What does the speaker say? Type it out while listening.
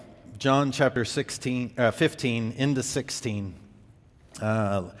John chapter 15 into 16.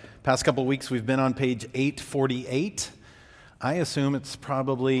 Past couple weeks we've been on page 848. I assume it's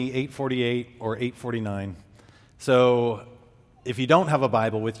probably 848 or 849. So if you don't have a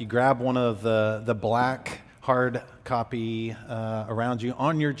Bible with you, grab one of the black hard copy around you,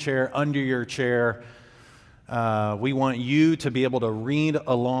 on your chair, under your chair. We want you to be able to read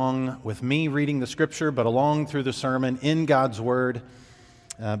along with me reading the Scripture, but along through the sermon in God's Word,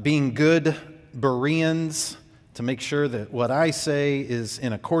 being good Bereans to make sure that what I say is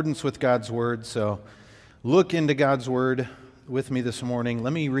in accordance with God's Word. So look into God's Word with me this morning.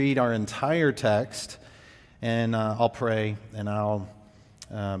 Let me read our entire text, and I'll pray, and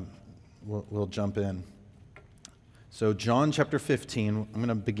we'll jump in. So John chapter 15, I'm going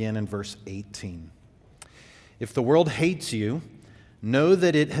to begin in verse 18. If the world hates you, know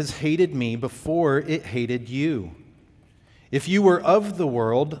that it has hated me before it hated you. If you were of the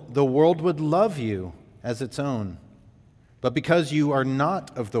world would love you as its own. But because you are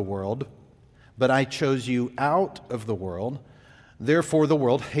not of the world, but I chose you out of the world, therefore the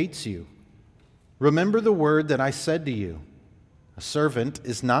world hates you. Remember the word that I said to you, a servant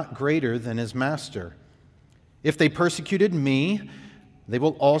is not greater than his master. If they persecuted me, they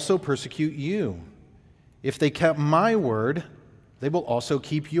will also persecute you. If they kept my word, they will also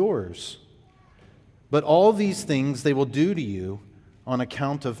keep yours. But all these things they will do to you on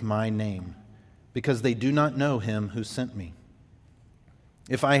account of my name, because they do not know him who sent me.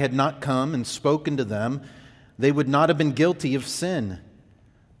 If I had not come and spoken to them, they would not have been guilty of sin.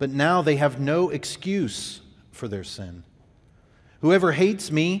 But now they have no excuse for their sin. Whoever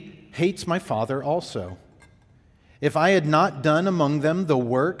hates me hates my Father also. If I had not done among them the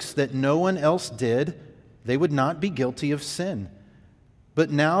works that no one else did, they would not be guilty of sin. But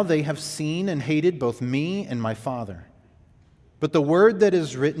now they have seen and hated both me and my Father. But the word that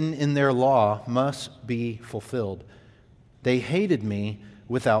is written in their law must be fulfilled. They hated me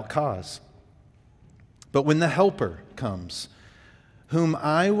without cause. But when the Helper comes, whom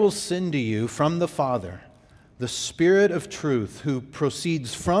I will send to you from the Father, the Spirit of truth who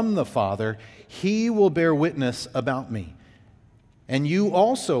proceeds from the Father, he will bear witness about me. And you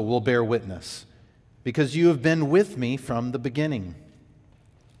also will bear witness, because you have been with me from the beginning.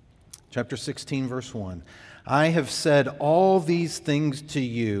 Chapter 16, verse 1. I have said all these things to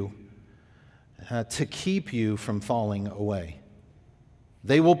you to keep you from falling away.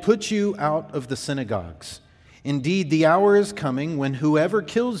 They will put you out of the synagogues. Indeed, the hour is coming when whoever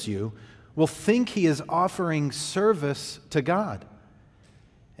kills you will think he is offering service to God.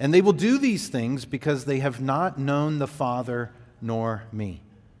 And they will do these things because they have not known the Father nor me.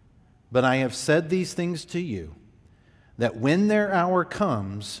 But I have said these things to you, that when their hour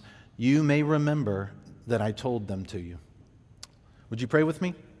comes, you may remember that I told them to you. Would you pray with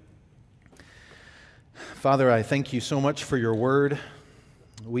me? Father, I thank you so much for your word.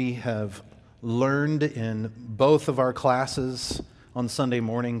 We have learned in both of our classes on Sunday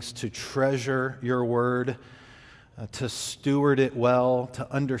mornings to treasure your word, to steward it well,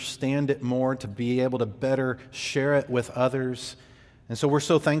 to understand it more, to be able to better share it with others. And so we're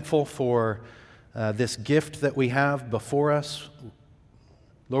so thankful for this gift that we have before us.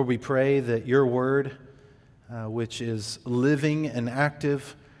 Lord, we pray that your word, which is living and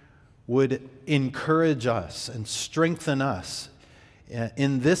active, would encourage us and strengthen us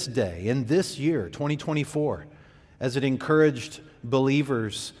in this day, in this year, 2024, as it encouraged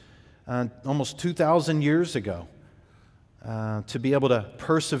believers almost 2,000 years ago to be able to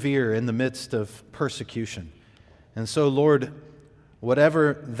persevere in the midst of persecution. And so, Lord,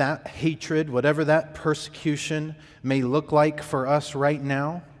 whatever that hatred, whatever that persecution may look like for us right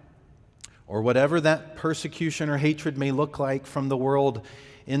now, or whatever that persecution or hatred may look like from the world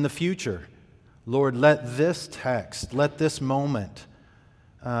in the future, Lord, let this text, let this moment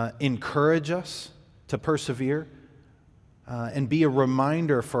encourage us to persevere and be a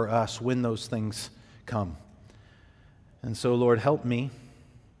reminder for us when those things come. And so, Lord, help me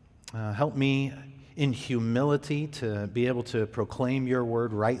in humility to be able to proclaim your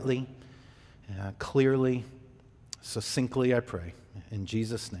word rightly, clearly, succinctly, I pray. In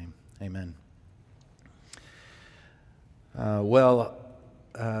Jesus' name, amen.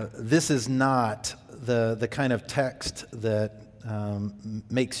 This is not the kind of text that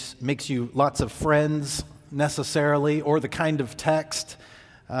makes you lots of friends necessarily, or the kind of text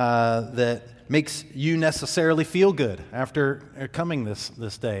that makes you necessarily feel good after coming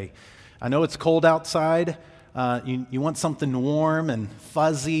this day. I know it's cold outside. You want something warm and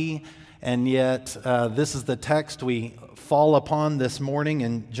fuzzy, and yet this is the text we fall upon this morning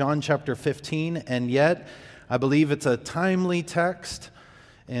in John chapter 15, and yet I believe it's a timely text.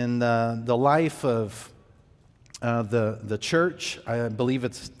 in the life of the church. I believe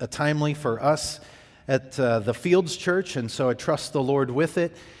it's timely for us at the Fields Church, and so I trust the Lord with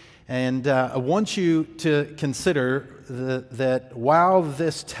it. And I want you to consider that while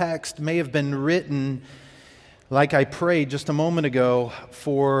this text may have been written, like I prayed just a moment ago,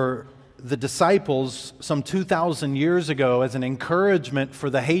 for the disciples some 2,000 years ago as an encouragement for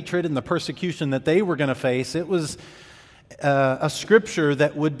the hatred and the persecution that they were going to face, it was a scripture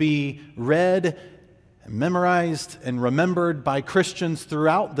that would be read, memorized, and remembered by Christians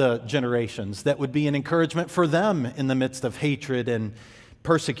throughout the generations, that would be an encouragement for them in the midst of hatred and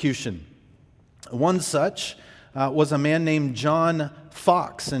persecution. One such was a man named John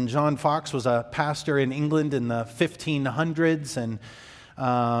Foxe, and John Foxe was a pastor in England in the 1500s and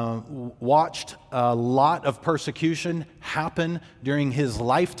watched a lot of persecution happen during his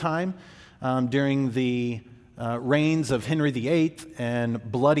lifetime, during the reigns of Henry VIII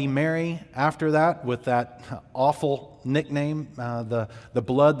and Bloody Mary after that, with that awful nickname, the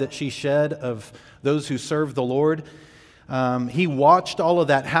blood that she shed of those who served the Lord. He watched all of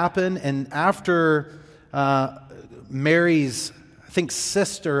that happen, and after Mary's, I think,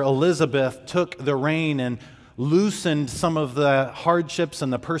 sister Elizabeth took the reign and loosened some of the hardships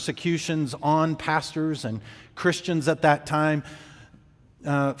and the persecutions on pastors and Christians at that time,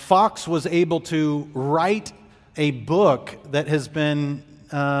 Foxe was able to write a book that has been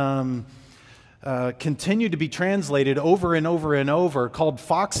continued to be translated over and over and over, called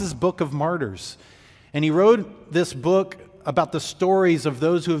Foxe's Book of Martyrs. And he wrote this book about the stories of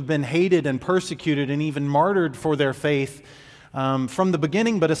those who have been hated and persecuted and even martyred for their faith from the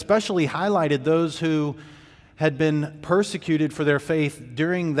beginning, but especially highlighted those who had been persecuted for their faith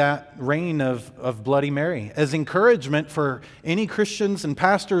during that reign of Bloody Mary, as encouragement for any Christians and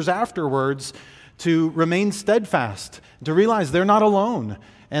pastors afterwards to remain steadfast, to realize they're not alone,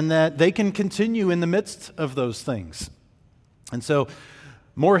 and that they can continue in the midst of those things. And so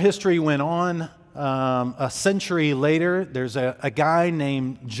more history went on. A century later, there's a guy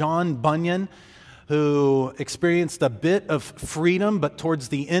named John Bunyan who experienced a bit of freedom, but towards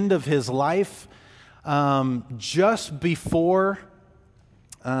the end of his life, just before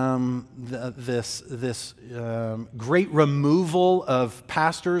this great removal of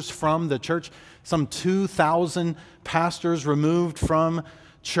pastors from the church, some 2,000 pastors removed from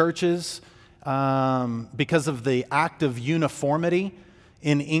churches because of the Act of Uniformity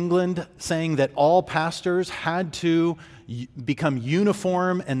in England, saying that all pastors had to become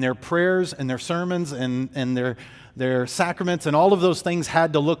uniform, and their prayers and their sermons and their sacraments and all of those things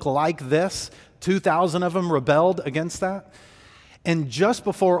had to look like this. 2,000 of them rebelled against that. And just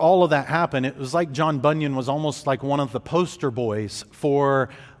before all of that happened, it was like John Bunyan was almost like one of the poster boys for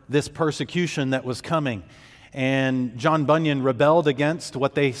this persecution that was coming. And John Bunyan rebelled against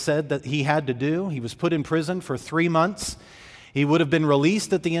what they said that he had to do. He was put in prison for 3 months. He would have been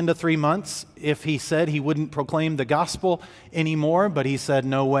released at the end of 3 months if he said he wouldn't proclaim the gospel anymore, but he said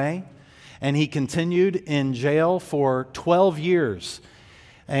no way. And he continued in jail for 12 years.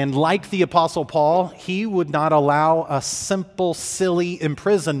 And like the Apostle Paul, he would not allow a simple, silly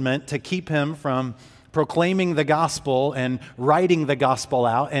imprisonment to keep him from proclaiming the gospel and writing the gospel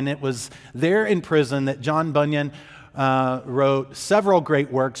out. And it was there in prison that John Bunyan wrote several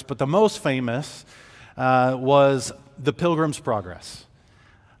great works, but the most famous was The Pilgrim's Progress.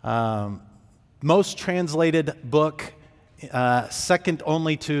 Most translated book, second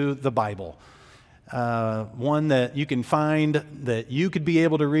only to the Bible. One that you can find that you could be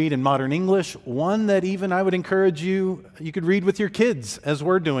able to read in modern English. One that even I would encourage you could read with your kids, as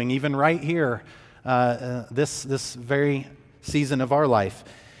we're doing, even right here, this very season of our life.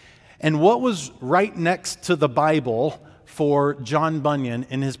 And what was right next to the Bible for John Bunyan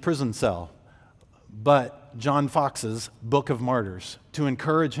in his prison cell but John Foxe's Book of Martyrs, to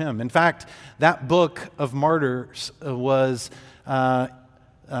encourage him? In fact, that Book of Martyrs was... there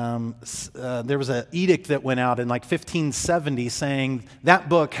was an edict that went out in like 1570 saying that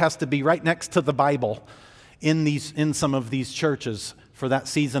book has to be right next to the Bible in some of these churches for that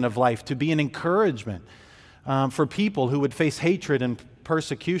season of life, to be an encouragement for people who would face hatred and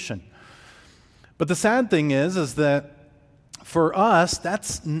persecution. But the sad thing is that for us,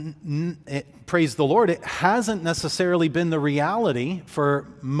 praise the Lord, it hasn't necessarily been the reality for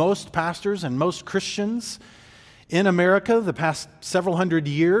most pastors and most Christians in America the past several hundred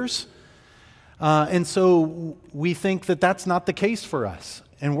years. And so we think that that's not the case for us.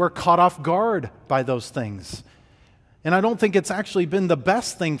 And we're caught off guard by those things. And I don't think it's actually been the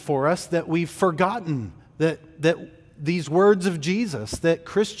best thing for us that we've forgotten that these words of Jesus, that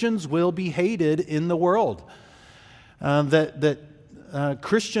Christians will be hated in the world. That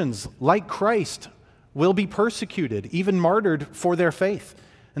Christians like Christ will be persecuted, even martyred for their faith.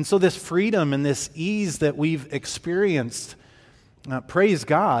 And so this freedom and this ease that we've experienced, praise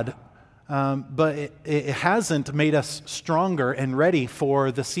God, but it hasn't made us stronger and ready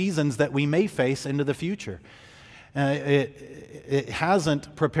for the seasons that we may face into the future. It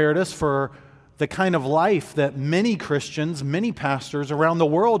hasn't prepared us for the kind of life that many Christians, many pastors around the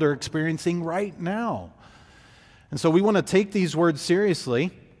world are experiencing right now. And so we want to take these words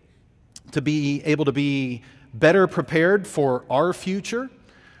seriously to be able to be better prepared for our future.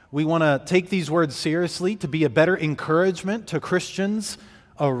 We want to take these words seriously to be a better encouragement to Christians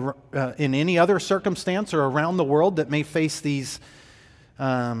in any other circumstance or around the world that may face these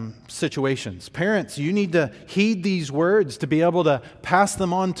situations. Parents, you need to heed these words to be able to pass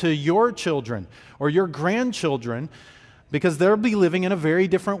them on to your children or your grandchildren, because they'll be living in a very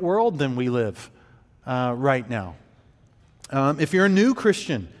different world than we live right now. If you're a new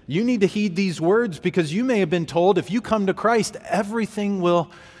Christian, you need to heed these words, because you may have been told if you come to Christ, everything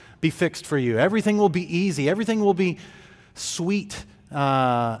will be fixed for you. Everything will be easy. Everything will be sweet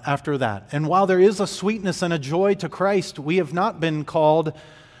after that. And while there is a sweetness and a joy to Christ, we have not been called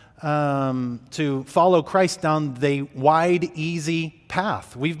to follow Christ down the wide, easy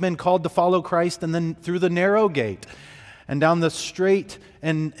path. We've been called to follow Christ and then through the narrow gate and down the straight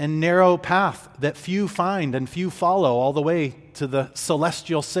and narrow path that few find and few follow, all the way to the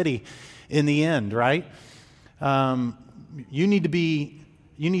celestial city in the end, right? You need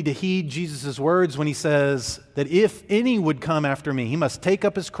to heed Jesus' words when he says that if any would come after me, he must take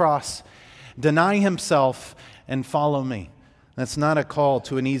up his cross, deny himself, and follow me. That's not a call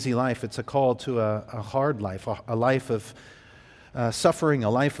to an easy life. It's a call to a hard life, a life of suffering, a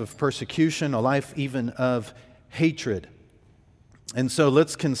life of persecution, a life even of hatred. And so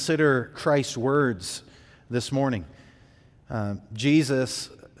let's consider Christ's words this morning. Jesus,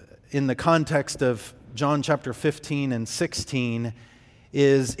 in the context of John chapter 15 and 16,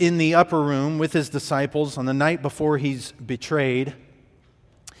 is in the upper room with his disciples on the night before he's betrayed.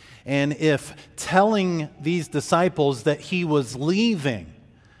 And if telling these disciples that he was leaving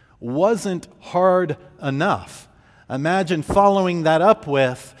wasn't hard enough, imagine following that up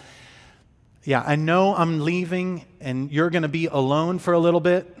with, yeah, I know I'm leaving and you're going to be alone for a little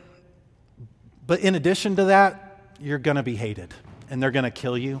bit, but in addition to that, you're going to be hated and they're going to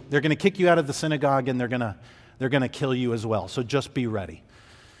kill you. They're going to kick you out of the synagogue and they're going to kill you as well. So just be ready.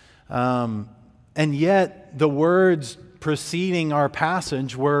 And yet the words preceding our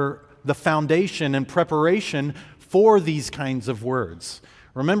passage were the foundation and preparation for these kinds of words.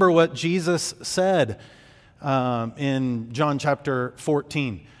 Remember what Jesus said in John chapter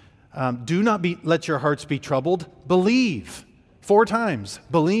 14. Do not let your hearts be troubled. Believe. 4 times.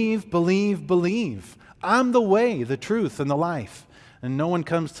 Believe, believe, believe. I'm the way, the truth, and the life. And no one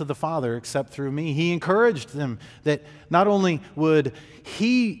comes to the Father except through me. He encouraged them that not only would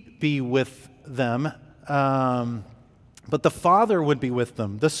he be with them, but the Father would be with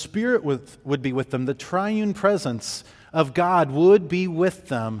them. The Spirit would be with them. The triune presence of God would be with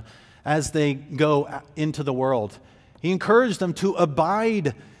them as they go into the world. He encouraged them to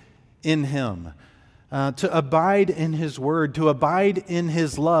abide in him, to abide in his word, to abide in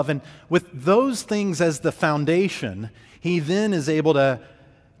his love. And with those things as the foundation, he then is able to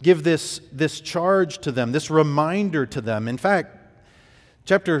give this charge to them, this reminder to them. In fact,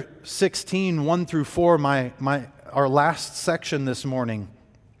 chapter 16, 1 through 4, our last section this morning,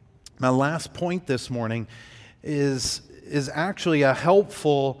 my last point this morning is actually a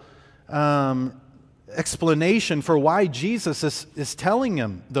helpful explanation for why Jesus is telling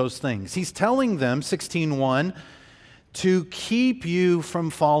them those things. He's telling them, 16:1, to keep you from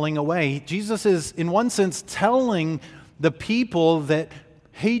falling away. Jesus is, in one sense, telling the people that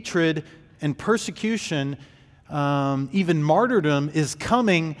hatred and persecution, even martyrdom, is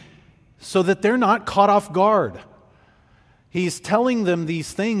coming so that they're not caught off guard. He's telling them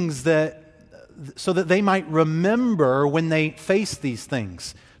these things so that they might remember when they face these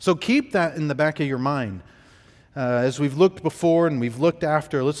things. So keep that in the back of your mind. As we've looked before and we've looked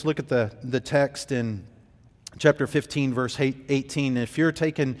after, let's look at the text in chapter 15, verse 18. If you're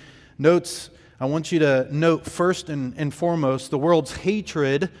taking notes, I want you to note first and foremost the world's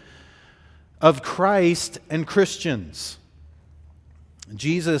hatred of Christ and Christians.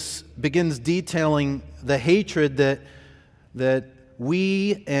 Jesus begins detailing the hatred that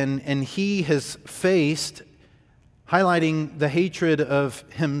we and he has faced, highlighting the hatred of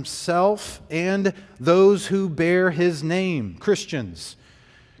himself and those who bear his name, Christians,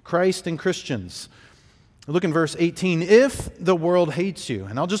 Christ and Christians. Look in verse 18. If the world hates you,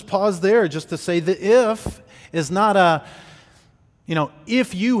 and I'll just pause there just to say the if is not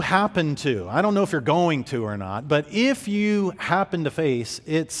if you happen to, I don't know if you're going to or not, but if you happen to face,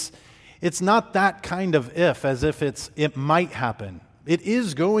 it's not that kind of if, as if it might happen. It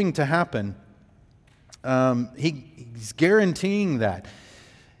is going to happen. He's guaranteeing that.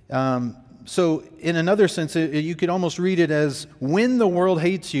 So in another sense, you could almost read it as, when the world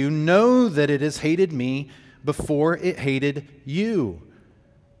hates you, know that it has hated me before it hated you.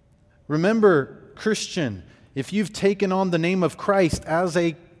 Remember, Christian, if you've taken on the name of Christ as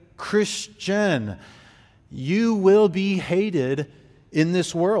a Christian, you will be hated in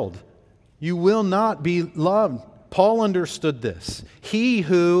this world. You will not be loved. Paul understood this. He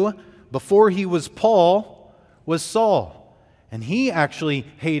who, before he was Paul, was Saul. And he actually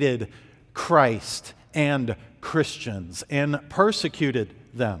hated Christ and Christians and persecuted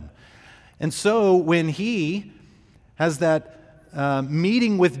them. And so when he has that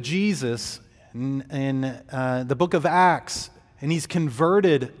meeting with Jesus in the book of Acts, and he's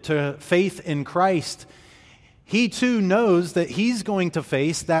converted to faith in Christ, he too knows that he's going to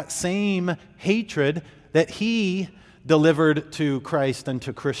face that same hatred that he delivered to Christ and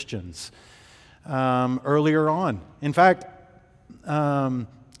to Christians earlier on. In fact,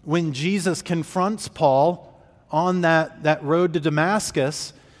 when Jesus confronts Paul on that road to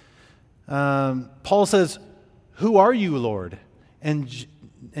Damascus, Paul says, "Who are you, Lord?"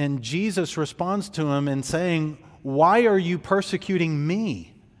 And Jesus responds to him in saying, "Why are you persecuting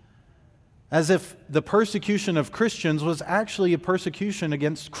me?" As if the persecution of Christians was actually a persecution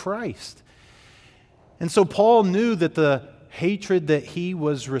against Christ. And so Paul knew that the hatred that he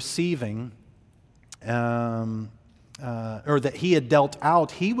was receiving, or that he had dealt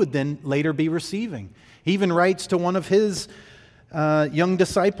out, he would then later be receiving. He even writes to one of his young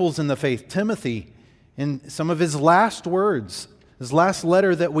disciples in the faith, Timothy, in some of his last words, his last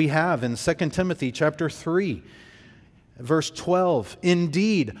letter that we have in 2 Timothy chapter 3, verse 12.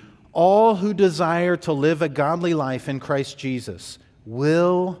 "Indeed, all who desire to live a godly life in Christ Jesus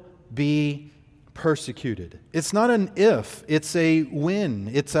will be persecuted." It's not an if, it's a when,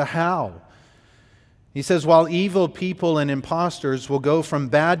 it's a how. He says, "While evil people and impostors will go from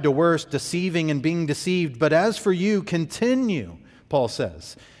bad to worse, deceiving and being deceived. But as for you, continue," Paul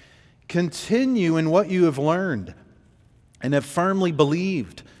says, "continue in what you have learned and have firmly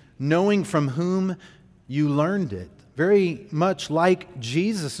believed, knowing from whom you learned it." Very much like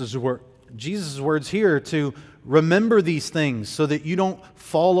Jesus' words here, to remember these things so that you don't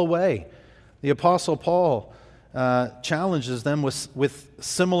fall away. The Apostle Paul challenges them with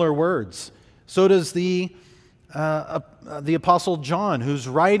similar words. So does the Apostle John, who's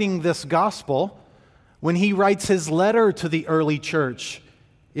writing this gospel, when he writes his letter to the early church.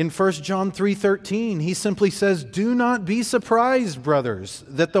 In 1 John 3:13, he simply says, "Do not be surprised, brothers,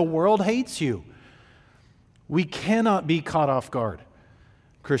 that the world hates you." We cannot be caught off guard,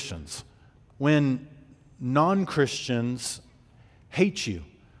 Christians, when non-Christians hate you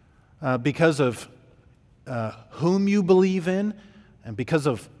because of whom you believe in, and because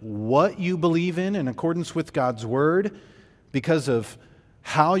of what you believe in accordance with God's Word, because of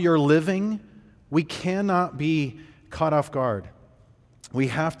how you're living. We cannot be caught off guard. We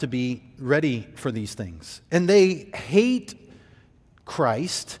have to be ready for these things. And they hate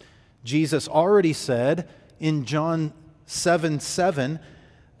Christ. Jesus already said in John 7:7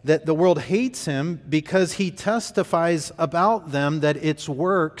 that the world hates him because he testifies about them that its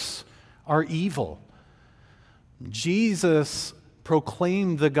works are evil. Jesus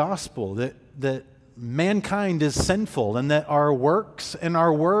proclaimed the gospel that mankind is sinful and that our works and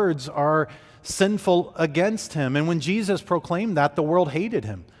our words are sinful against him. And when Jesus proclaimed that, the world hated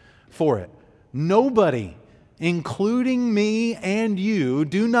him for it. Nobody, including me and you,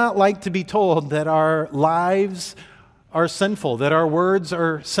 do not like to be told that our lives are sinful, that our words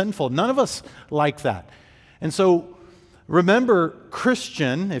are sinful. None of us like that. And so remember,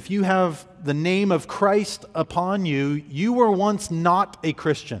 Christian, if you have the name of Christ upon you, you were once not a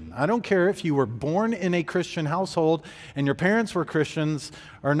Christian. I don't care if you were born in a Christian household and your parents were Christians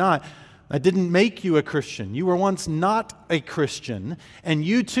or not. That didn't make you a Christian. You were once not a Christian, and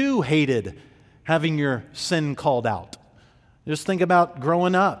you too hated having your sin called out. Just think about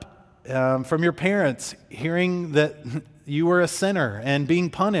growing up from your parents, hearing that you were a sinner and being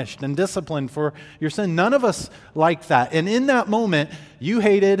punished and disciplined for your sin. None of us like that. And in that moment, you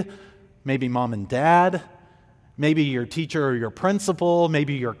hated maybe mom and dad, maybe your teacher or your principal,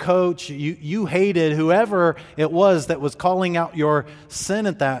 maybe your coach. You hated whoever it was that was calling out your sin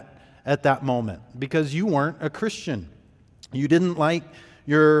at that moment because you weren't a Christian. You didn't like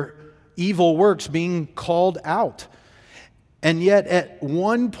your evil works being called out. And yet at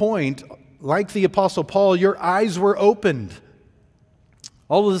one point, like the Apostle Paul, your eyes were opened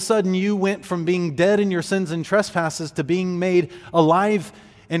All of a sudden, you went from being dead in your sins and trespasses to being made alive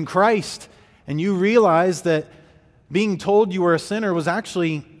in Christ. And you realized that being told you were a sinner was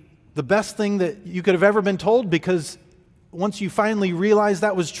actually the best thing that you could have ever been told, because once you finally realized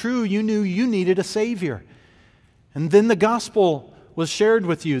that was true, you knew you needed a Savior. And then the gospel was shared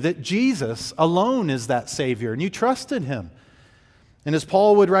with you that Jesus alone is that Savior, and you trusted Him. And as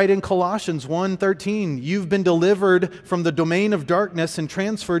Paul would write in Colossians 1:13, you've been delivered from the domain of darkness and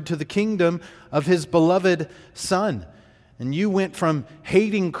transferred to the kingdom of His beloved Son. And you went from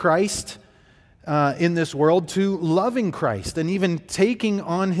hating Christ in this world to loving Christ and even taking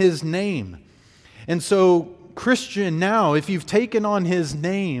on His name. And so, Christian, now, if you've taken on His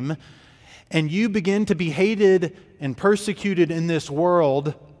name and you begin to be hated and persecuted in this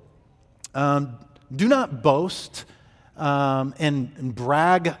world, do not boast and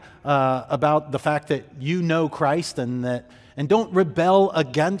brag about the fact that you know Christ, and don't rebel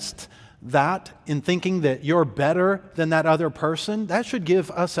against that in thinking that you're better than that other person. That should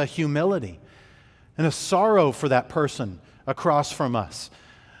give us a humility and a sorrow for that person across from us,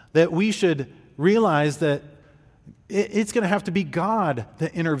 that we should realize that it's going to have to be God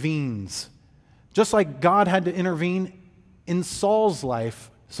that intervenes, just like God had to intervene in Saul's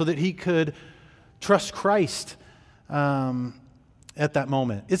life so that he could trust Christ at that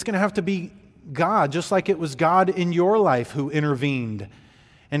moment. It's going to have to be God, just like it was God in your life who intervened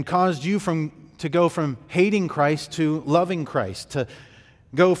and caused you to go from hating Christ to loving Christ, to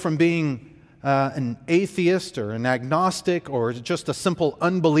go from being an atheist or an agnostic or just a simple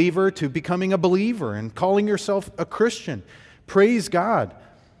unbeliever to becoming a believer and calling yourself a Christian. Praise God.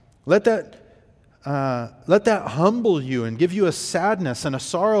 Let that humble you and give you a sadness and a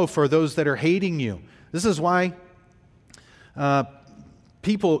sorrow for those that are hating you. This is why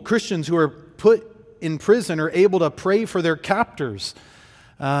Christians who are put in prison are able to pray for their captors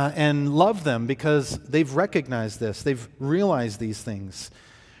and love them, because they've recognized this. They've realized these things.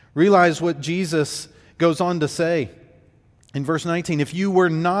 Realize what Jesus goes on to say in verse 19. If you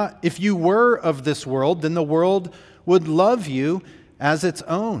were of this world, then the world would love you as its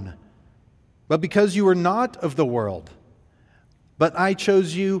own. But because you are not of the world, but I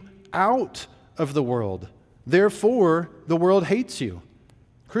chose you out of the world, therefore the world hates you.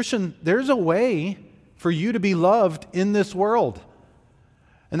 Christian, there's a way for you to be loved in this world,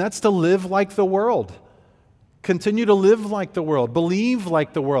 and that's to live like the world. Continue to live like the world, believe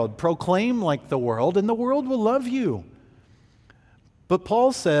like the world, proclaim like the world, and the world will love you. But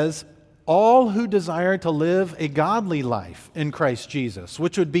Paul says, all who desire to live a godly life in Christ Jesus,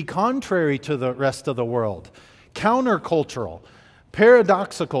 which would be contrary to the rest of the world, countercultural,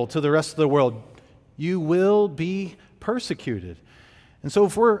 paradoxical to the rest of the world, you will be persecuted. And so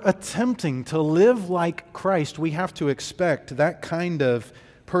if we're attempting to live like Christ, we have to expect that kind of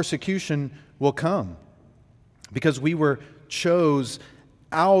persecution will come, because we were chose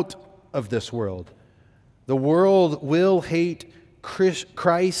out of this world. The world will hate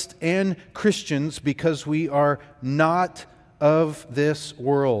Christ and Christians because we are not of this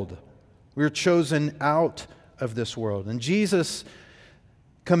world. We're chosen out of this world. And Jesus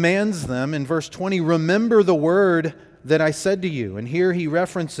commands them in verse 20, remember the word that I said to you. And here he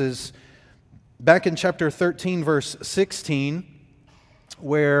references back in chapter 13, verse 16,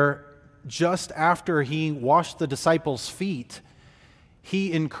 where just after he washed the disciples' feet,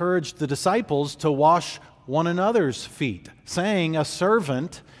 he encouraged the disciples to wash one another's feet, saying a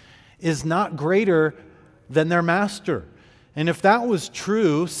servant is not greater than their master. And if that was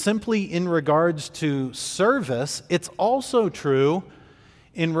true simply in regards to service, it's also true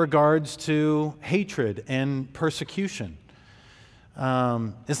in regards to hatred and persecution.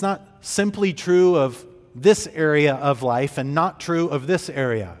 It's not simply true of this area of life and not true of this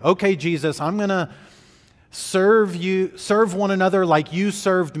area. Okay, Jesus, I'm going to serve one another like you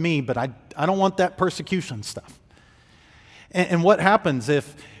served me, but I don't want that persecution stuff. And what happens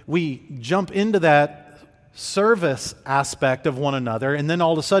if we jump into that service aspect of one another and then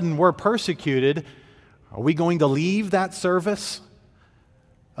all of a sudden we're persecuted? Are we going to leave that service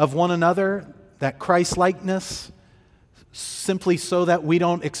of one another, that Christ-likeness, simply so that we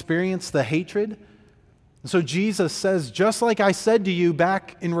don't experience the hatred? So Jesus says, just like I said to you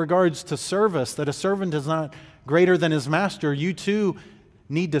back in regards to service, that a servant is not greater than his master, you too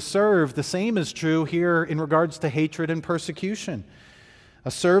need to serve. The same is true here in regards to hatred and persecution.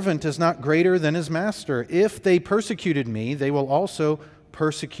 A servant is not greater than his master. If they persecuted me, they will also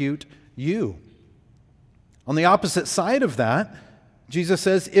persecute you. On the opposite side of that, Jesus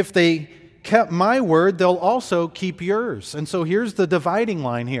says, if they kept my word, they'll also keep yours. And so here's the dividing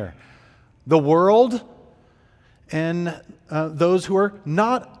line here. The world and those who are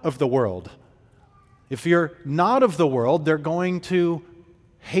not of the world. If you're not of the world, they're going to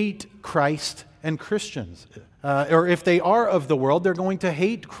hate Christ and Christians. Or if they are of the world, they're going to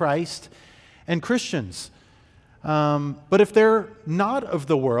hate Christ and Christians. But if they're not of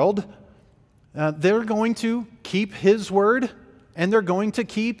the world, they're going to keep His word, and they're going to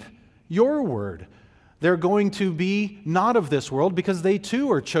keep your word. They're going to be not of this world because they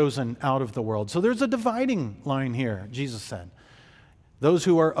too are chosen out of the world. So there's a dividing line here, Jesus said. Those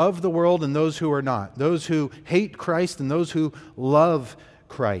who are of the world and those who are not. Those who hate Christ and those who love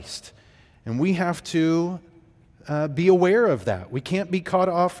Christ. And we have to be aware of that. We can't be caught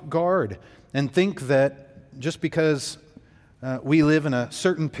off guard and think that just because we live in a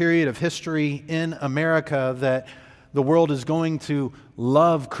certain period of history in America that the world is going to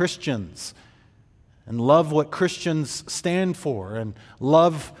love Christians and love what Christians stand for and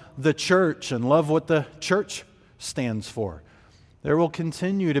love the church and love what the church stands for. There will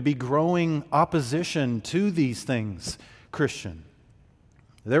continue to be growing opposition to these things, Christian.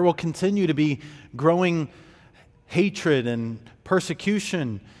 There will continue to be growing hatred and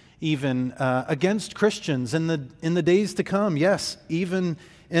persecution even against Christians in the days to come. Yes, even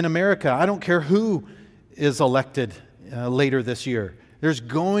in America. I don't care who is elected later this year. There's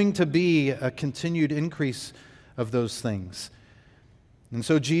going to be a continued increase of those things. And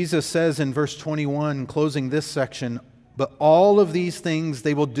so Jesus says in verse 21, closing this section, "But all of these things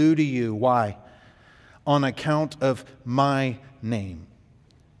they will do to you." Why? "On account of my name,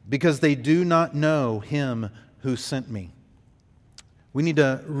 because they do not know Him who sent me." We need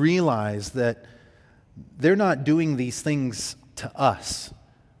to realize that they're not doing these things to us.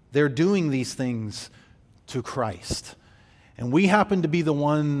 They're doing these things to Christ. And we happen to be the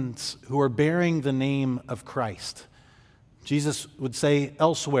ones who are bearing the name of Christ. Jesus would say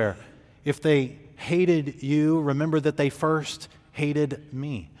elsewhere, if they hated you, remember that they first hated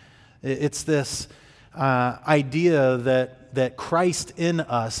me. It's this idea that Christ in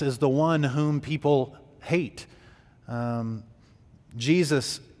us is the one whom people hate.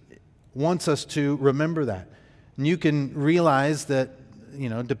 Jesus wants us to remember that. And you can realize that,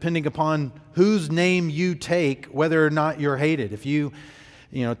 depending upon whose name you take, whether or not you're hated. If you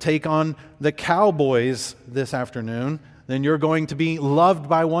take on the Cowboys this afternoon, then you're going to be loved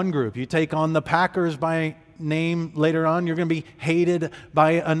by one group. You take on the Packers by name later on, you're going to be hated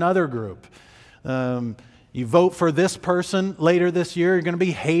by another group. You vote for this person later this year, you're going to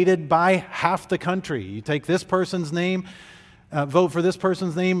be hated by half the country. You take this person's name, vote for this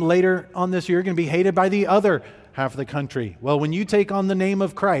person's name later on this year, you're going to be hated by the other half of the country. Well, when you take on the name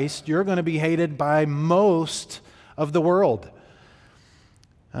of Christ, you're going to be hated by most of the world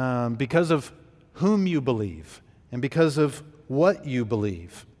because of whom you believe and because of what you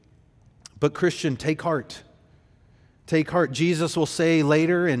believe. But Christian, take heart. Take heart. Jesus will say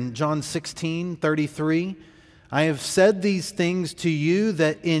later in John 16:33, "I have said these things to you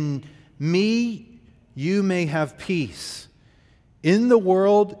that in me you may have peace. In the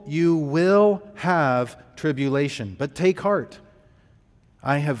world you will have tribulation, but take heart.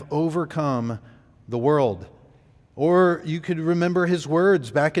 I have overcome the world." Or you could remember His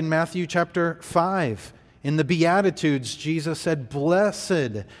words back in Matthew chapter 5. In the Beatitudes, Jesus said,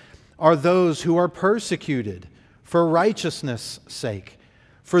 "Blessed are those who are persecuted for righteousness' sake,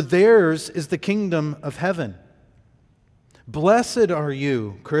 for theirs is the kingdom of heaven." Blessed are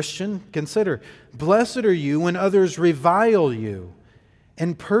you, Christian, consider, blessed are you when others revile you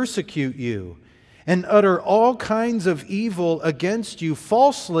and persecute you and utter all kinds of evil against you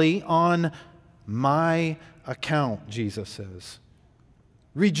falsely on my account, Jesus says.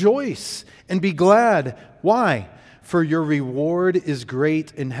 Rejoice and be glad. Why? For your reward is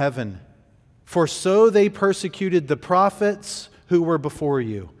great in heaven. For so they persecuted the prophets who were before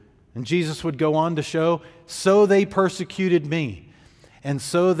you. And Jesus would go on to show, so they persecuted me, and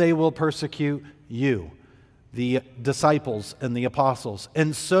so they will persecute you, the disciples and the apostles.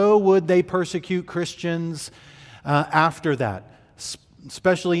 And so would they persecute Christians after that,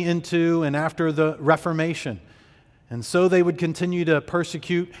 especially into and after the Reformation. And so they would continue to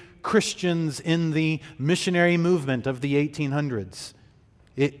persecute Christians in the missionary movement of the 1800s.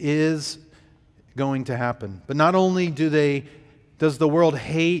 It is going to happen. But not only does the world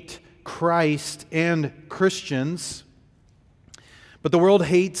hate Christ and Christians, but the world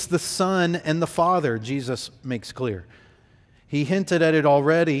hates the Son and the Father, Jesus makes clear. He hinted at it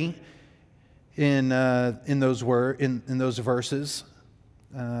already in those verses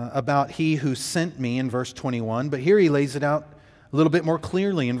about He who sent me in verse 21, but here He lays it out a little bit more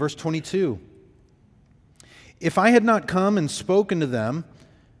clearly in verse 22. "If I had not come and spoken to them,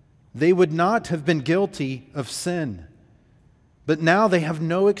 they would not have been guilty of sin. But now they have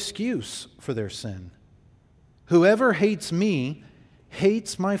no excuse for their sin. Whoever hates me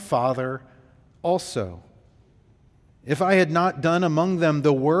hates my Father also. If I had not done among them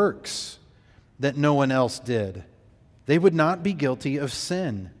the works that no one else did, they would not be guilty of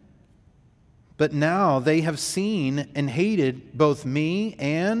sin. But now they have seen and hated both me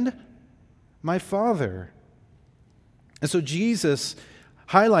and my Father. And so Jesus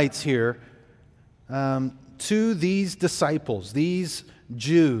highlights here to these disciples, these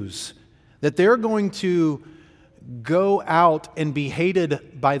Jews, that they're going to go out and be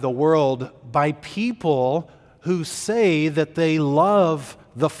hated by the world by people who say that they love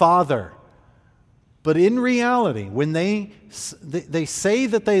the Father. But in reality, when they say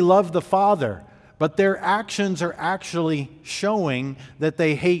that they love the Father, but their actions are actually showing that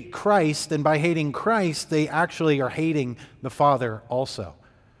they hate Christ, and by hating Christ, they actually are hating the Father also.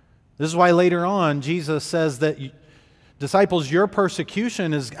 This is why later on, Jesus says that, disciples, your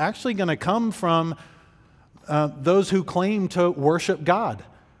persecution is actually going to come from those who claim to worship God.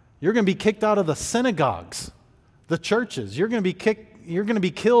 You're going to be kicked out of the synagogues, the churches. You're going to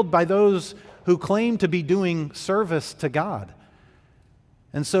be killed by those who claim to be doing service to God.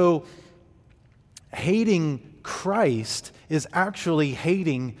 And so, hating Christ is actually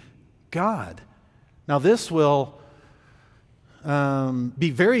hating God. Now, this will be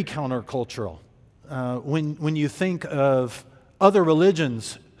very countercultural when you think of other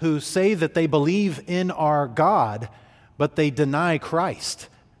religions who say that they believe in our God, but they deny Christ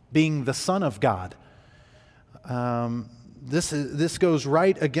being the Son of God. This goes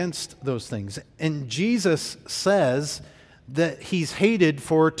right against those things. And Jesus says that he's hated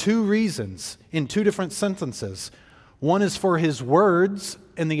for two reasons in two different sentences. One is for his words,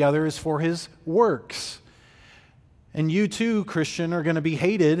 and the other is for his works. And you too, Christian, are going to be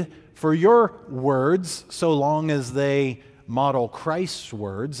hated for your words so long as they model Christ's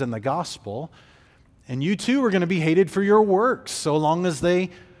words and the gospel. And you too are going to be hated for your works so long as they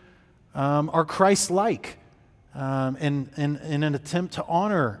are Christ-like and in an attempt to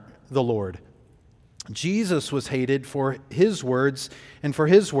honor the Lord. Jesus was hated for his words and for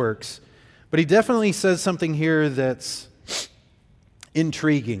his works. But he definitely says something here that's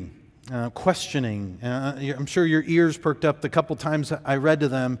intriguing. Questioning. I'm sure your ears perked up the couple times I read to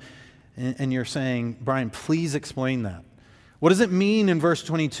them, and you're saying, Brian, please explain that. What does it mean in verse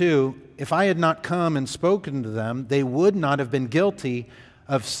 22? If I had not come and spoken to them, they would not have been guilty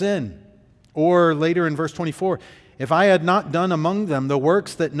of sin. Or later in verse 24, if I had not done among them the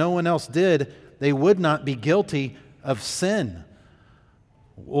works that no one else did, they would not be guilty of sin.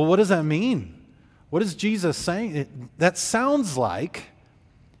 Well, what does that mean? What is Jesus saying? That sounds like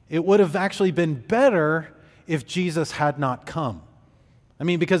it would have actually been better if Jesus had not come. I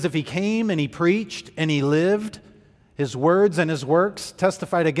mean, because if he came and he preached and he lived, his words and his works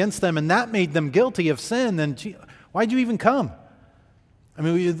testified against them, and that made them guilty of sin, then why'd you even come? I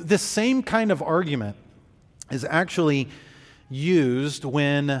mean, this same kind of argument is actually used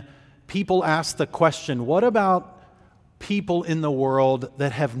when people ask the question, what about people in the world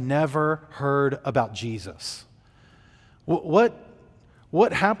that have never heard about Jesus? What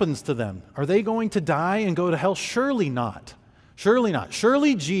happens to them? Are they going to die and go to hell? Surely not. Surely not.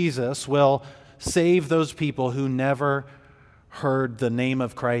 Surely Jesus will save those people who never heard the name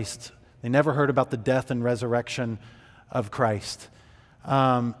of Christ. They never heard about the death and resurrection of Christ.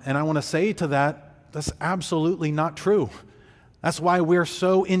 And I want to say to that, that's absolutely not true. That's why we're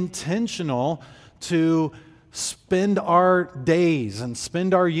so intentional to spend our days and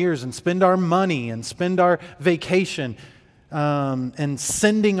spend our years and spend our money and spend our vacation and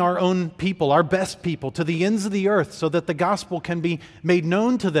sending our own people, our best people, to the ends of the earth so that the gospel can be made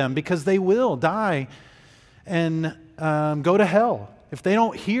known to them, because they will die and go to hell if they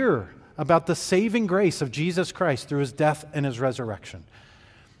don't hear about the saving grace of Jesus Christ through his death and his resurrection.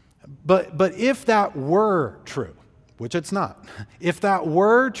 But if that were true, which it's not, if that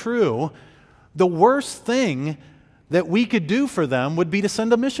were true, the worst thing that we could do for them would be to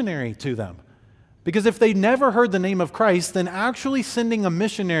send a missionary to them. Because if they never heard the name of Christ, then actually sending a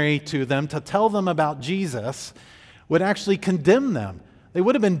missionary to them to tell them about Jesus would actually condemn them. They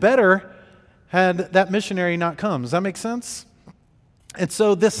would have been better had that missionary not come. Does that make sense? And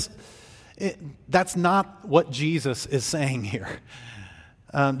so that's not what Jesus is saying here.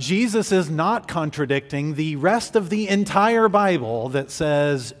 Jesus is not contradicting the rest of the entire Bible that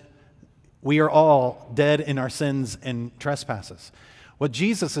says we are all dead in our sins and trespasses. What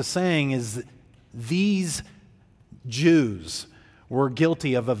Jesus is saying is these Jews were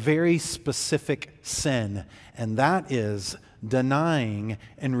guilty of a very specific sin, and that is denying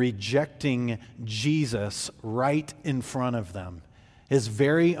and rejecting Jesus right in front of them. His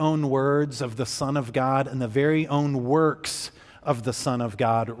very own words of the Son of God and the very own works of the Son of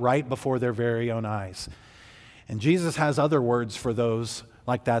God right before their very own eyes. And Jesus has other words for those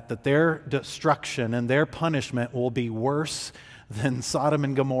like that their destruction and their punishment will be worse than Sodom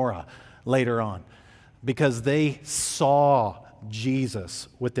and Gomorrah later on, because they saw Jesus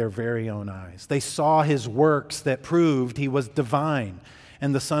with their very own eyes. They saw his works that proved he was divine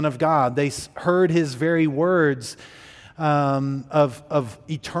and the Son of God. They heard his very words of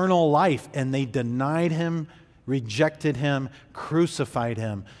eternal life, and they denied him, rejected him, crucified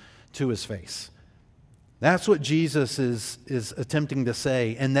him to his face. That's what Jesus is attempting to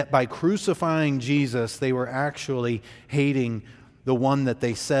say, and that by crucifying Jesus, they were actually hating the one that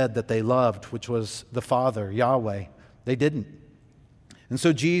they said that they loved, which was the Father, Yahweh. They didn't. And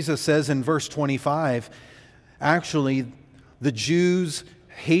so Jesus says in verse 25, actually, the Jews'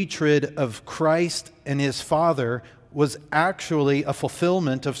 hatred of Christ and his Father was actually a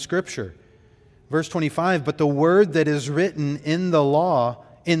fulfillment of Scripture. Verse 25, but the word that is written in the law,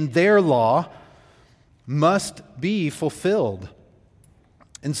 in their law, must be fulfilled.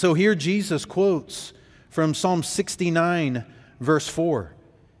 And so here Jesus quotes from Psalm 69, verse 4.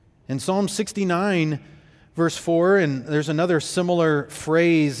 In Psalm 69, verse 4, and there's another similar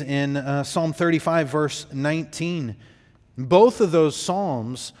phrase in Psalm 35, verse 19. Both of those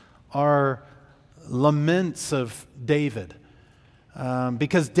psalms are laments of David,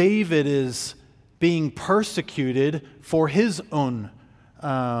 because David is being persecuted for his own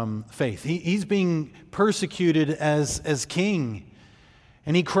faith. He's being persecuted as king.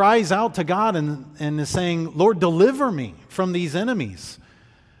 And he cries out to God and is saying, Lord, deliver me from these enemies.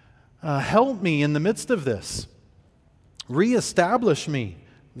 Help me in the midst of this. Reestablish me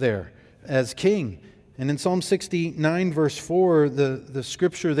there as king. And in Psalm 69, verse 4, the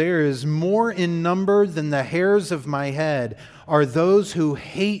scripture there is, more in number than the hairs of my head are those who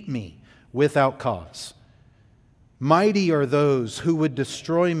hate me without cause. Mighty are those who would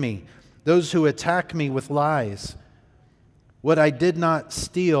destroy me, those who attack me with lies. What I did not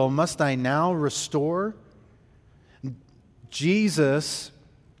steal, must I now restore? Jesus,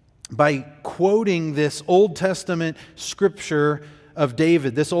 by quoting this Old Testament scripture of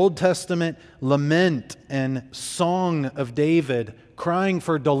David, this Old Testament lament and song of David, crying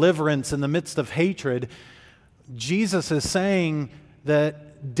for deliverance in the midst of hatred, Jesus is saying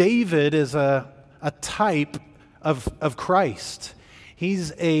that David is a type of Christ.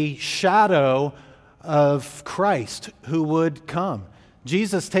 He's a shadow of Christ who would come.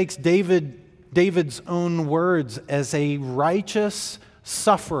 Jesus takes David's own words as a righteous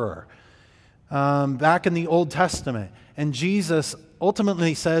sufferer back in the Old Testament. And Jesus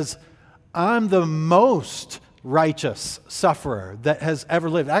ultimately says, I'm the most righteous sufferer that has ever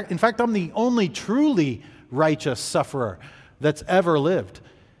lived. In fact, I'm the only truly righteous sufferer that's ever lived.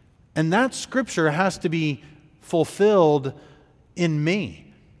 And that scripture has to be fulfilled in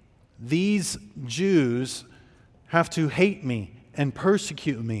me. These Jews have to hate me and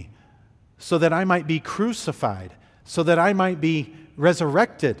persecute me so that I might be crucified, so that I might be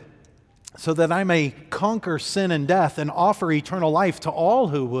resurrected, so that I may conquer sin and death and offer eternal life to all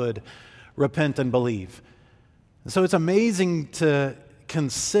who would repent and believe. So it's amazing to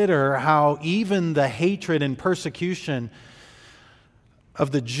consider how even the hatred and persecution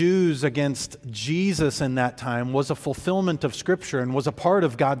of the Jews against Jesus in that time was a fulfillment of Scripture and was a part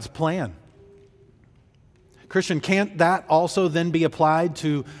of God's plan. Christian, can't that also then be applied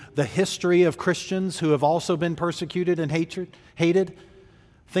to the history of Christians who have also been persecuted and hated?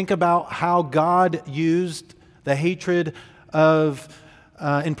 Think about how God used the hatred of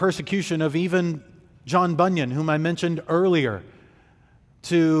and persecution of even John Bunyan, whom I mentioned earlier,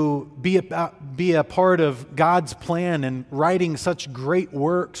 to be a part of God's plan and writing such great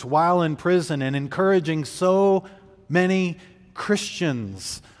works while in prison and encouraging so many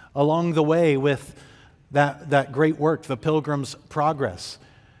Christians along the way with that great work, the Pilgrim's Progress.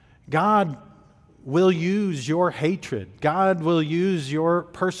 God will use your hatred. God will use your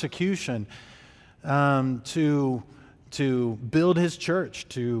persecution to build His church,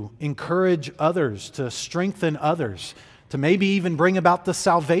 to encourage others, to strengthen others, to maybe even bring about the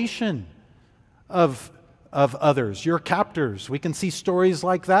salvation of others, your captors. We can see stories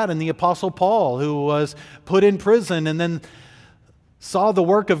like that in the Apostle Paul, who was put in prison and then saw the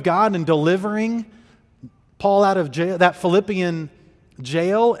work of God in delivering Paul out of jail, that Philippian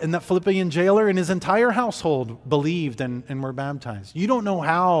jail, and that Philippian jailer and his entire household believed and were baptized. You don't know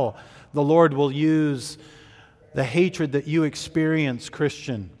how the Lord will use the hatred that you experience,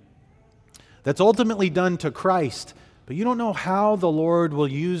 Christian, that's ultimately done to Christ, But you don't know how the Lord will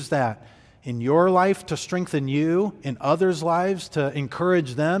use that in your life to strengthen you, in others' lives to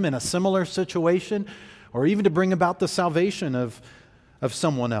encourage them in a similar situation, or even to bring about the salvation of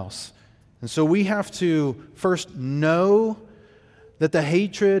someone else. And so we have to first know that the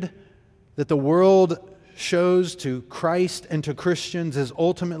hatred that the world shows to Christ and to Christians is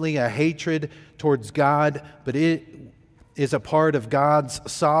ultimately a hatred towards God, but it is a part of God's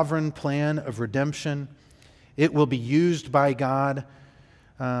sovereign plan of redemption. It will be used by God.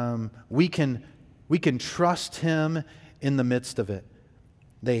 We can trust Him in the midst of it.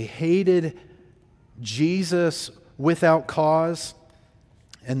 They hated Jesus without cause,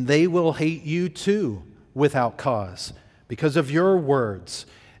 and they will hate you too without cause because of your words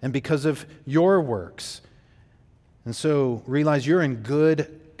and because of your works. And so realize you're in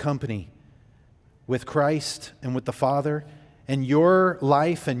good company with Christ and with the Father, and your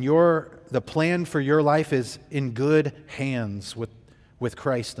life and the plan for your life is in good hands with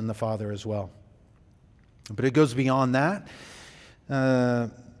Christ and the Father as well. But it goes beyond that.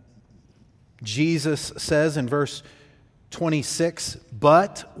 Jesus says in verse 26,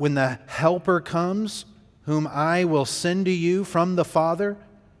 "But when the Helper comes, whom I will send to you from the Father,"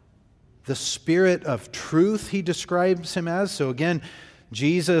 the Spirit of truth, he describes him as. So again,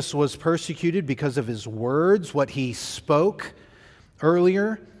 Jesus was persecuted because of his words, what he spoke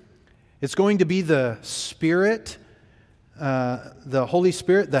earlier. It's going to be the Spirit, the Holy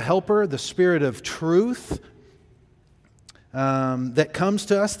Spirit, the Helper, the Spirit of truth that comes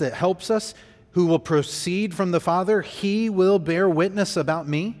to us, that helps us, who will proceed from the Father. He will bear witness about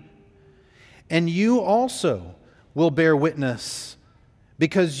me, and you also will bear witness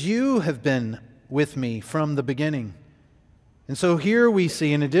because you have been with me from the beginning. And so here we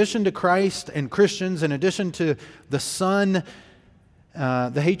see, in addition to Christ and Christians, in addition to the Son,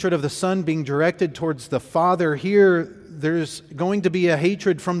 the hatred of the Son being directed towards the Father, here there's going to be a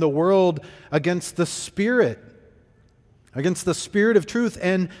hatred from the world against the Spirit of truth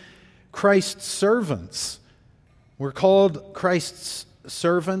and Christ's servants. We're called Christ's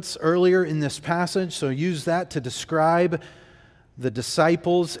servants earlier in this passage, so use that to describe the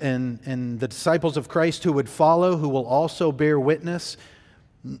disciples and the disciples of Christ who would follow, who will also bear witness.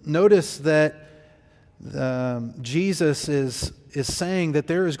 Notice that Jesus is saying that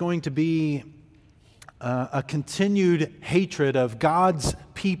there is going to be a continued hatred of God's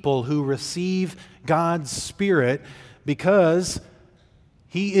people who receive God's Spirit, because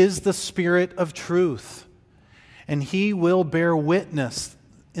He is the Spirit of truth. And He will bear witness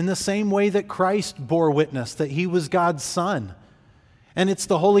in the same way that Christ bore witness that He was God's Son. And it's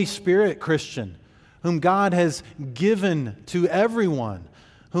the Holy Spirit, Christian, whom God has given to everyone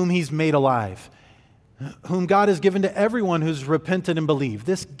whom He's made alive, whom God has given to everyone who's repented and believed.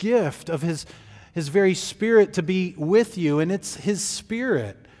 This gift of His very Spirit to be with you, and it's His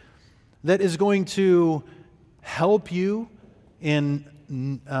Spirit that is going to help you in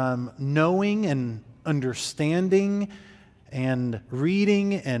knowing and understanding and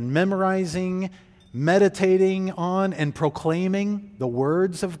reading and memorizing, meditating on and proclaiming the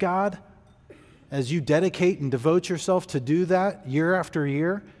words of God. As you dedicate and devote yourself to do that year after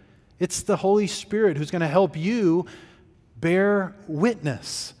year, it's the Holy Spirit who's going to help you bear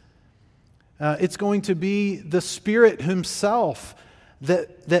witness. It's going to be the Spirit Himself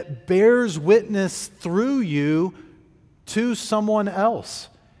that bears witness through you to someone else.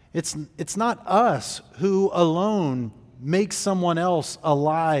 It's not us who alone makes someone else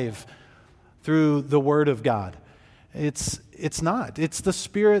alive through the Word of God. It's not. It's the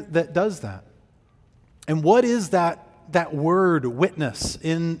Spirit that does that. And what is that word, witness,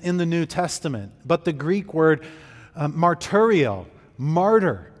 in the New Testament? But the Greek word martyrio,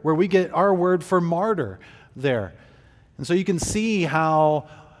 martyr, where we get our word for martyr there. And so you can see how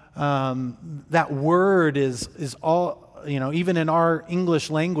that word is all, even in our English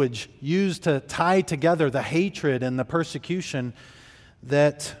language, used to tie together the hatred and the persecution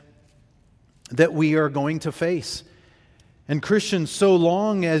that we are going to face. And Christians, so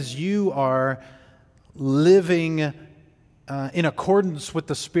long as you are living in accordance with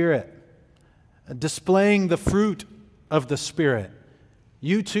the Spirit, displaying the fruit of the Spirit,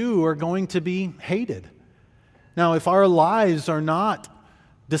 you too are going to be hated. Now, if our lives are not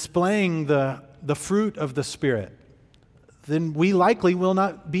displaying the fruit of the Spirit, then we likely will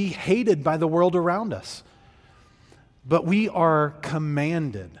not be hated by the world around us. But we are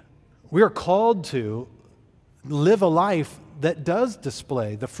commanded, we are called to live a life that does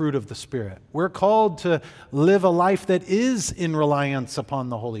display the fruit of the Spirit. We're called to live a life that is in reliance upon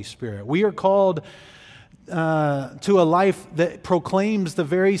the Holy Spirit. We are called to a life that proclaims the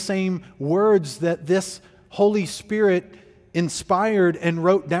very same words that this Holy Spirit inspired and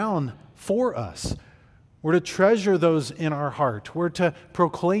wrote down for us. We're to treasure those in our heart. We're to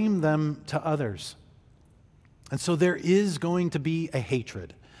proclaim them to others. And so there is going to be a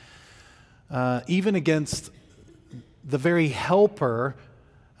hatred, even against the very helper,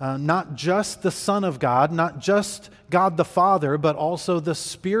 not just the Son of God, not just God the Father, but also the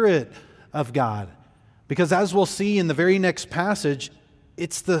Spirit of God. Because as we'll see in the very next passage,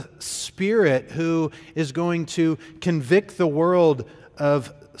 it's the Spirit who is going to convict the world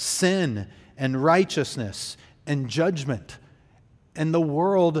of sin and righteousness and judgment. And the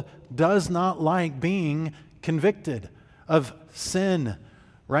world does not like being convicted of sin,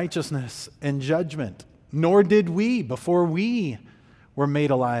 righteousness, and judgment. Nor did we before we were made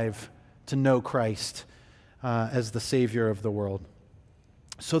alive to know Christ as the Savior of the world.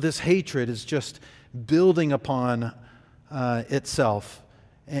 So this hatred is just building upon itself,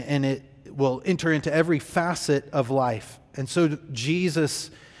 and it will enter into every facet of life. And so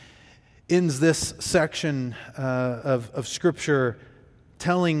Jesus ends this section of Scripture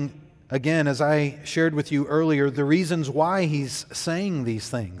telling, again, as I shared with you earlier, the reasons why he's saying these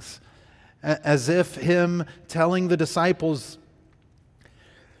things. As if him telling the disciples,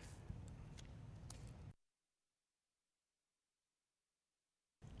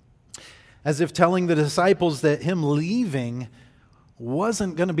 that him leaving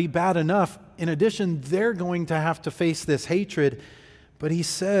wasn't going to be bad enough. In addition, they're going to have to face this hatred. But he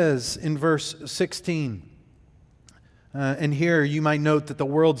says in verse 16, and here you might note that the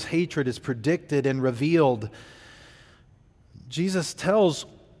world's hatred is predicted and revealed. Jesus tells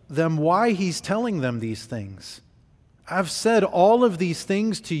them why he's telling them these things. I've said all of these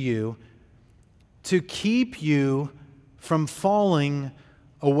things to you to keep you from falling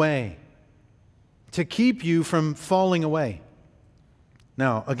away. To keep you from falling away.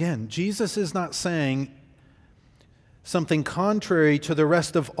 Now, again, Jesus is not saying something contrary to the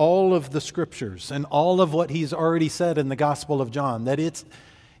rest of all of the Scriptures and all of what he's already said in the Gospel of John.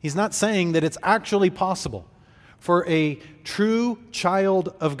 He's not saying that it's actually possible for a true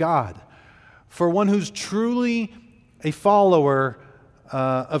child of God, for one who's truly a follower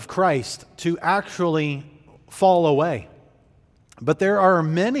of Christ, to actually fall away. But there are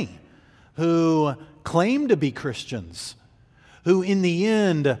many who claim to be Christians who in the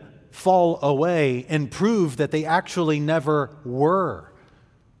end fall away and prove that they actually never were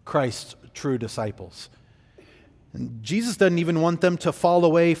Christ's true disciples. And Jesus doesn't even want them to fall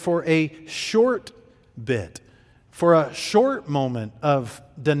away for a short bit, for a short moment of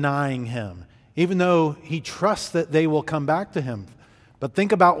denying him, even though he trusts that they will come back to him. But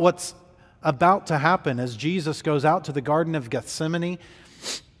think about what's about to happen as Jesus goes out to the Garden of Gethsemane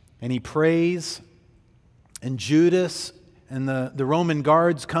and he prays, and Judas and the Roman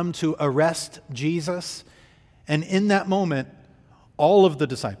guards come to arrest Jesus. And in that moment, all of the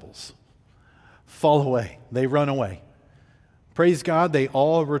disciples fall away. They run away. Praise God, they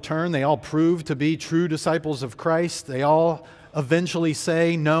all return. They all prove to be true disciples of Christ. They all eventually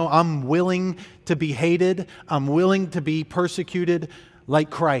say, no, I'm willing to be hated. I'm willing to be persecuted like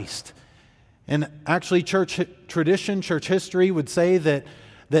Christ. And actually, church tradition, church history would say that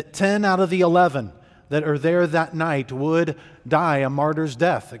 10 out of the 11 that are there that night would die a martyr's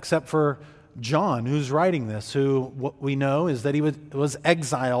death, except for John, who's writing this, who what we know is that he was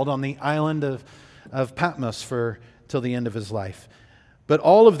exiled on the island of Patmos till the end of his life. But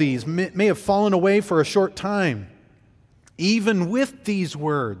all of these may have fallen away for a short time, even with these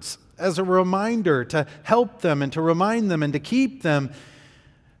words, as a reminder to help them and to remind them and to keep them.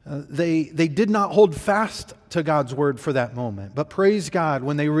 They did not hold fast to God's word for that moment. But praise God,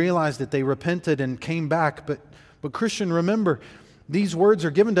 when they realized it, they repented and came back. But Christian, remember, these words are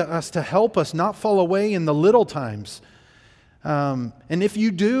given to us to help us not fall away in the little times. And if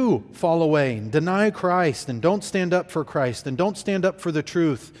you do fall away and deny Christ and don't stand up for Christ and don't stand up for the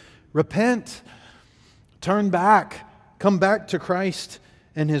truth, repent, turn back, come back to Christ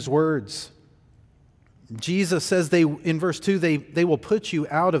and His words. Jesus says in verse 2, they will put you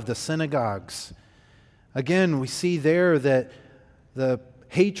out of the synagogues. Again, we see there that the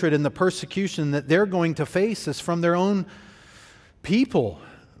hatred and the persecution that they're going to face is from their own people.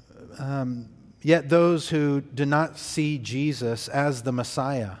 Yet those who do not see Jesus as the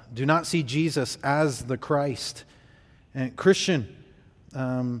Messiah, do not see Jesus as the Christ. And Christian,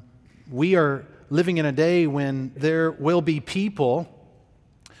 we are living in a day when there will be people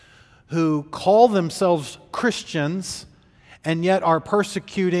who call themselves Christians and yet are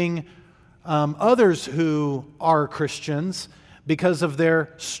persecuting others who are Christians because of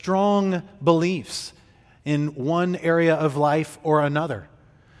their strong beliefs in one area of life or another.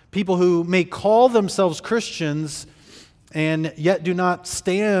 People who may call themselves Christians and yet do not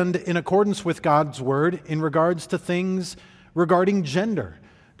stand in accordance with God's word in regards to things regarding gender.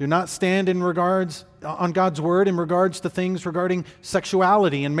 Do not stand on God's word in regards to things regarding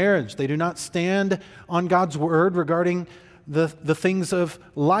sexuality and marriage. They do not stand on God's word regarding the things of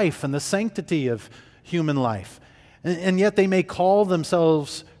life and the sanctity of human life. And yet they may call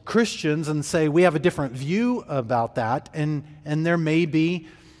themselves Christians and say, we have a different view about that, and there may be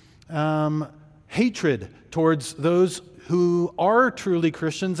hatred towards those who are truly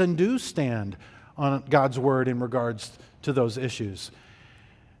Christians and do stand on God's word in regards to those issues.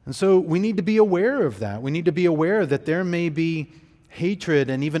 And so we need to be aware of that. We need to be aware that there may be hatred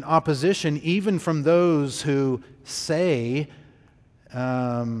and even opposition, even from those who say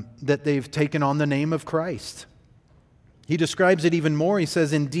that they've taken on the name of Christ. He describes it even more. He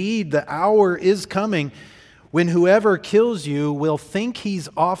says, "Indeed, the hour is coming when whoever kills you will think he's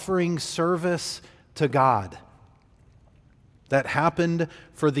offering service to God." That happened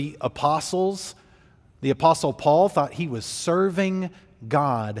for the apostles. The apostle Paul thought he was serving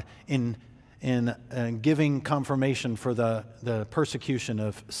God in giving confirmation for the persecution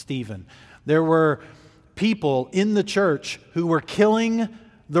of Stephen. There were people in the church who were killing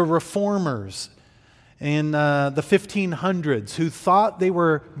the reformers in the 1500s who thought they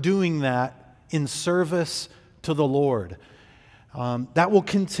were doing that in service to the Lord. That will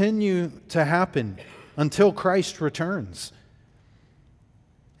continue to happen until Christ returns.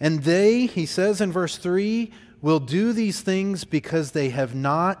 And they, he says in verse 3, will do these things because they have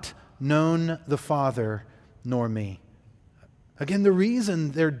not known the Father nor me. Again, the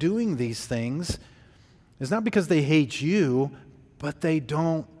reason they're doing these things is not because they hate you, but they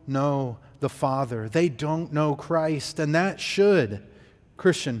don't know the Father. They don't know Christ. And that should,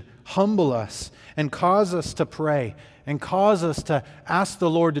 Christian, humble us and cause us to pray and cause us to ask the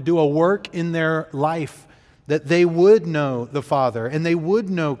Lord to do a work in their life, that they would know the Father and they would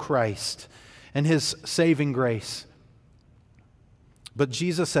know Christ and His saving grace. But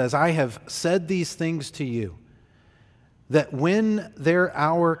Jesus says, "I have said these things to you, that when their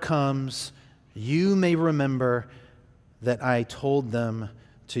hour comes, you may remember that I told them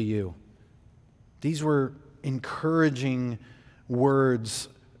to you." These were encouraging words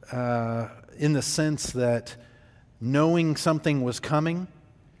in the sense that knowing something was coming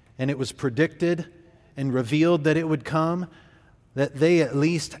and it was predicted and revealed that it would come, that they at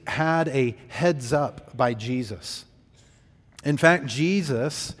least had a heads up by Jesus. In fact,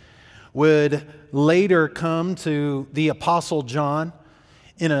 Jesus would later come to the Apostle John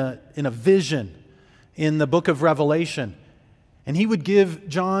in a vision in the book of Revelation. And he would give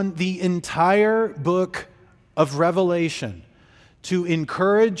John the entire book of Revelation to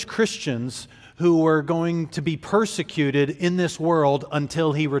encourage Christians who were going to be persecuted in this world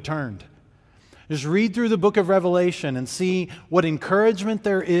until he returned. Just read through the book of Revelation and see what encouragement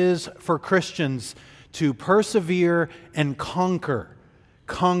there is for Christians to persevere and conquer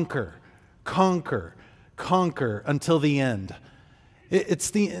until the end.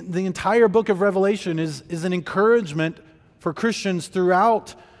 It's the entire book of Revelation is an encouragement for Christians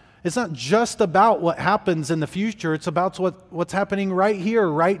throughout. It's not just about what happens in the future. It's about what's happening right here,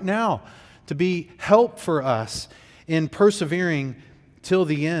 right now, to be help for us in persevering till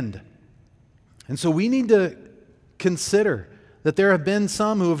the end. And so we need to consider that there have been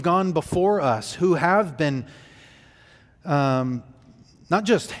some who have gone before us who have been not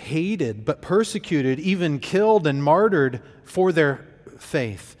just hated, but persecuted, even killed and martyred for their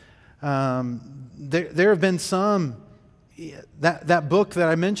faith. There have been some, that book that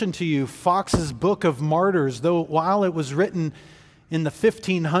I mentioned to you, Fox's Book of Martyrs, though while it was written in the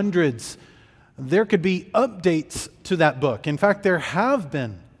 1500s, there could be updates to that book. In fact, there have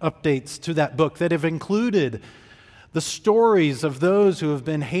been updates to that book that have included the stories of those who have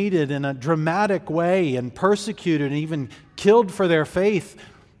been hated in a dramatic way and persecuted and even killed for their faith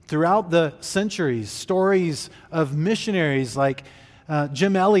throughout the centuries. Stories of missionaries like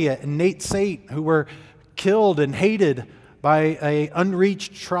Jim Elliot and Nate Sate, who were killed and hated by an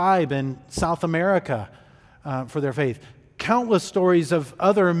unreached tribe in South America for their faith. Countless stories of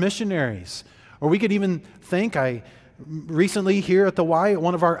other missionaries. Or we could even think, recently here at the Y, at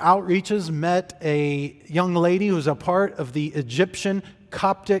one of our outreaches, met a young lady who's a part of the Egyptian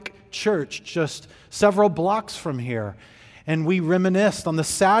Coptic church just several blocks from here. And we reminisced on the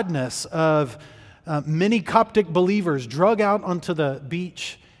sadness of many Coptic believers drug out onto the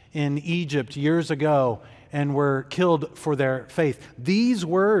beach in Egypt years ago and were killed for their faith. These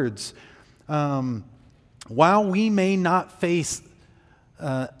words, while we may not face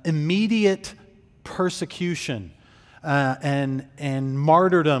immediate persecution and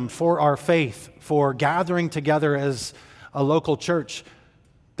martyrdom for our faith, for gathering together as a local church.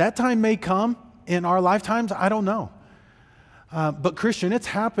 That time may come in our lifetimes, I don't know. But Christian, it's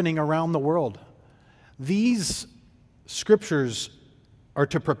happening around the world. These scriptures are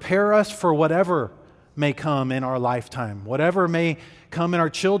to prepare us for whatever may come in our lifetime, whatever may come in our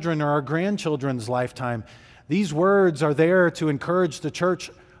children or our grandchildren's lifetime. These words are there to encourage the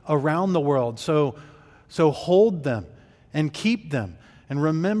church around the world. So hold them and keep them, and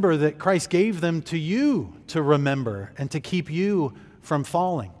remember that Christ gave them to you to remember and to keep you from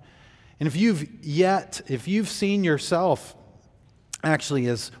falling. And if you've seen yourself actually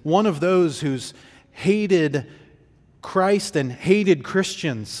as one of those who's hated Christ and hated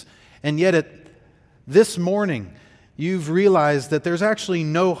Christians, and yet this morning you've realized that there's actually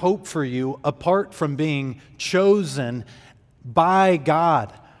no hope for you apart from being chosen by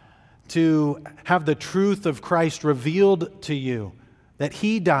God to have the truth of Christ revealed to you, that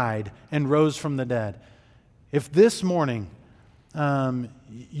He died and rose from the dead. If this morning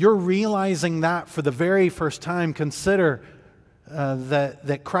you're realizing that for the very first time, consider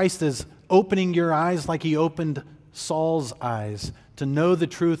that Christ is opening your eyes like He opened Saul's eyes to know the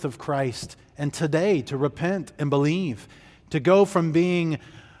truth of Christ, and today to repent and believe, to go from being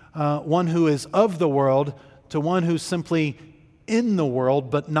one who is of the world to one who's simply in the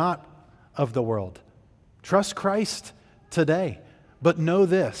world but not of the world. Trust Christ today, but know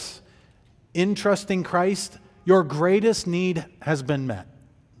this: in trusting Christ, your greatest need has been met,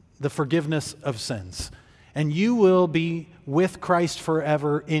 the forgiveness of sins. And you will be with Christ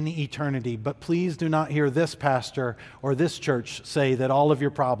forever in eternity. But please do not hear this pastor or this church say that all of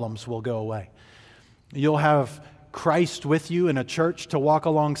your problems will go away. You'll have Christ with you in a church to walk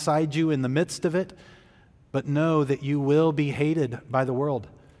alongside you in the midst of it, but know that you will be hated by the world.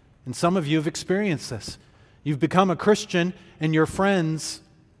 And some of you have experienced this. You've become a Christian and your friends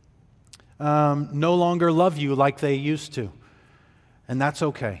no longer love you like they used to. And that's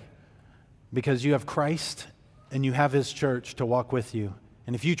okay, because you have Christ and you have His church to walk with you.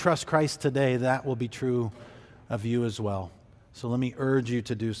 And if you trust Christ today, that will be true of you as well. So let me urge you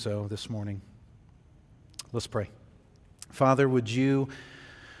to do so this morning. Let's pray. Father, would you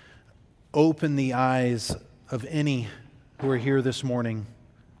open the eyes of any who are here this morning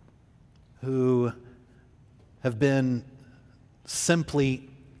who have been simply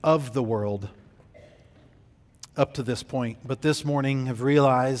of the world up to this point, but this morning have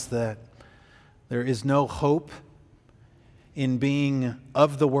realized that there is no hope in being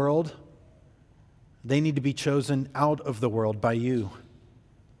of the world. They need to be chosen out of the world by you.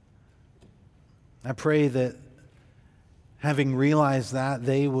 I pray that having realized that,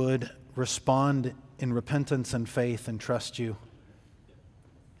 they would respond in repentance and faith and trust you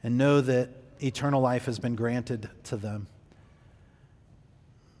and know that eternal life has been granted to them.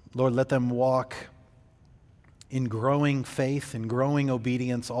 Lord, let them walk in growing faith and growing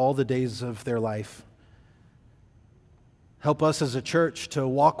obedience all the days of their life. Help us as a church to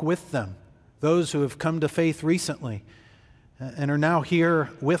walk with them, those who have come to faith recently and are now here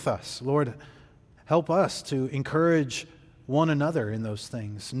with us. Lord, help us to encourage one another in those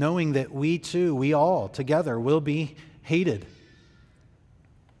things, knowing that we all together will be hated.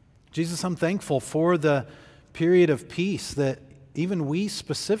 Jesus, I'm thankful for the period of peace that even we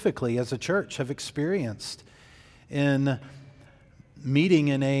specifically as a church have experienced in meeting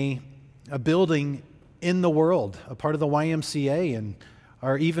in a building in the world, a part of the YMCA, and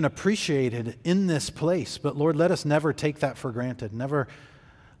are even appreciated in this place. But Lord, let us never take that for granted. Never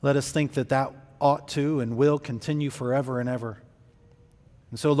let us think that that ought to and will continue forever and ever.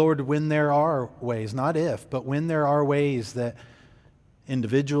 And so, Lord, when there are ways, not if, but when there are ways that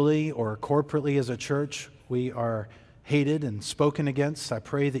individually or corporately as a church we are hated and spoken against, I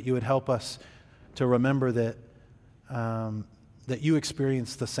pray that you would help us to remember that you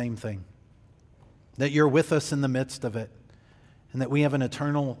experience the same thing, that you're with us in the midst of it, and that we have an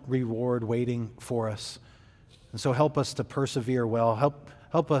eternal reward waiting for us. And so help us to persevere well.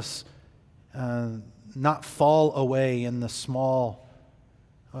 Help us not fall away in the small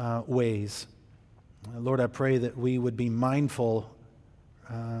ways. Lord, I pray that we would be mindful,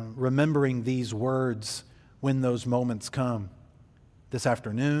 remembering these words when those moments come, this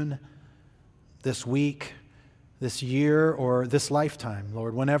afternoon, this week, this year, or this lifetime,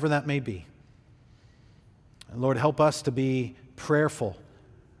 Lord, whenever that may be. Lord, help us to be prayerful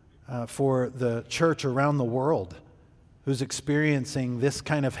for the church around the world who's experiencing this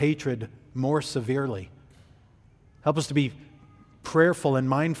kind of hatred more severely. Help us to be prayerful and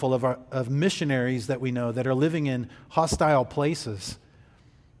mindful of missionaries that we know that are living in hostile places.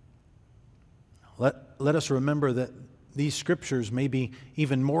 Let us remember that these scriptures may be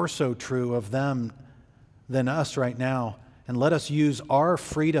even more so true of them than us right now. And let us use our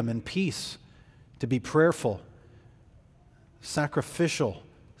freedom and peace to be prayerful, sacrificial,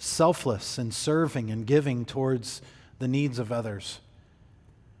 selfless, and serving and giving towards the needs of others.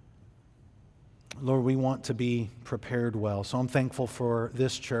 Lord, we want to be prepared well. So I'm thankful for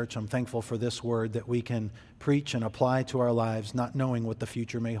this church. I'm thankful for this word that we can preach and apply to our lives, not knowing what the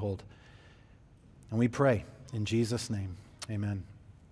future may hold. And we pray in Jesus' name. Amen.